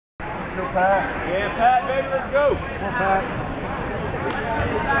Go, Pat. Yeah, Pat, baby, let's go. Come on, Pat.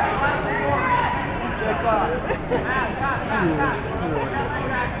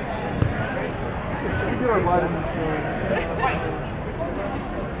 You're doing vitamins.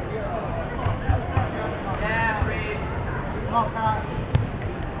 Come on, Pat.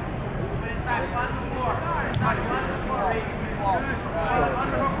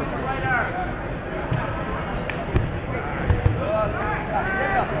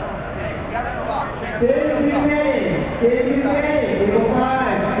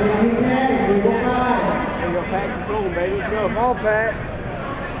 Pat, control him, baby. Let's go. Come on, Pat.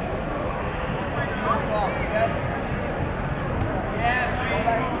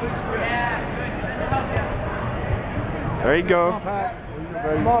 There you go.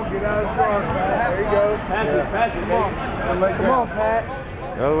 Come on, get out of his guard, Pat. There you go. Pass it, baby. Come on, Pat.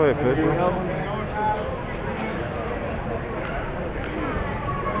 The other way, pitcher.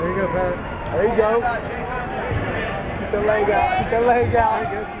 There you go, Pat. There you go. Keep the leg out. Keep the leg out.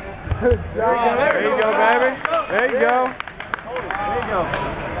 Good job. There you go, baby. There you go. There you go.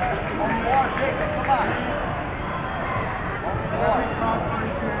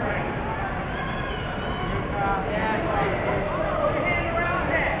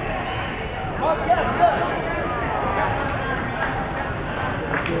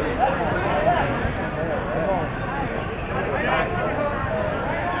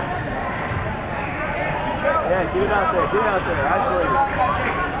 Yeah, get it out there, isolate it.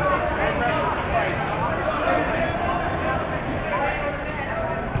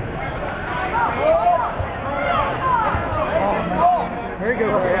 There you go.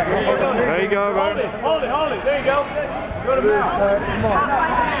 There you go, Hold baby. it, there you go. Go to mouth. Come on.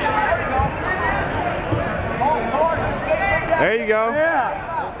 There you go. Yeah.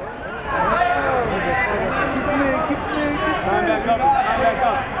 Keep me. Time back up.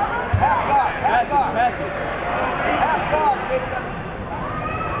 Pass it.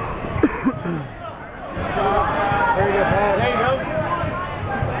 There you go, Pat. There you go.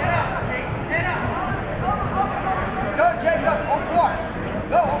 Go, Jacob. On four.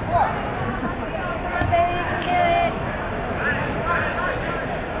 Go, on four.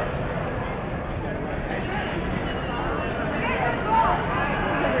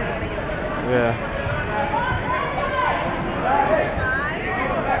 Yeah.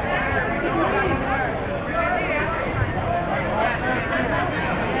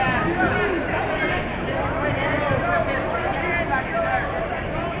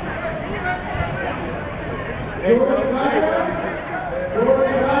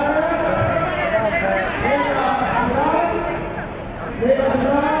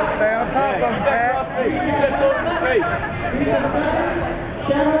 Stay on top of him, Pat. Keep that Solis space.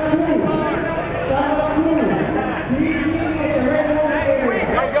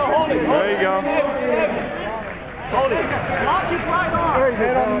 There you go, hold it. There you go. Hold it. Lock his right arm.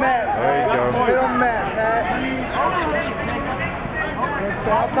 Hit on Matt. There you go. Hit on Matt, Pat.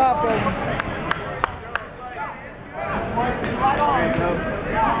 Stay on top of him.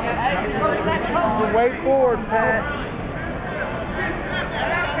 Wait forward, Pat.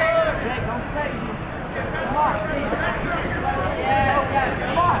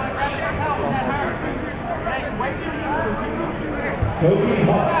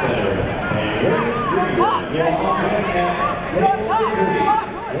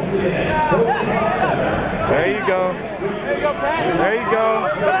 There you go. There you go, Pat. There you go.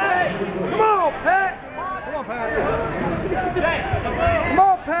 Come on, Pat. Come on, Pat. Come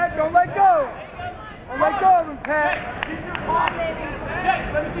on, Pat. Don't let go. Don't let go of him, Pat.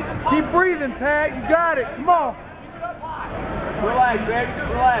 Keep breathing, Pat. You got it. Come on. Relax, baby. Just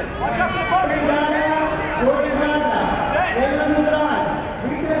relax. Watch out for the ball.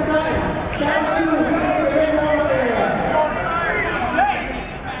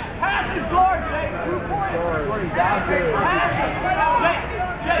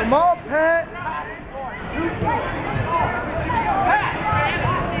 Come on, Pat.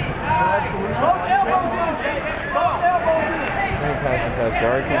 Both elbows in, Jake. Both elbows in. That's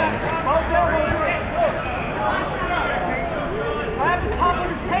guard can. Both elbows in. Grab the top of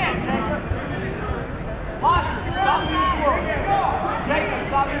his pants, Jacob. Posture. Stop moving forward. Jacob,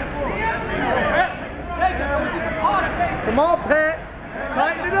 stop moving forward. Jacob, this is a posture. Come on, Pat.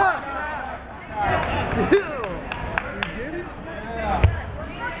 Tighten it up.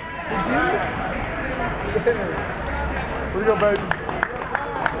 You get it? Here you go, baby.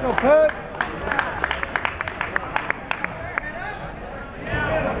 Go, Pat.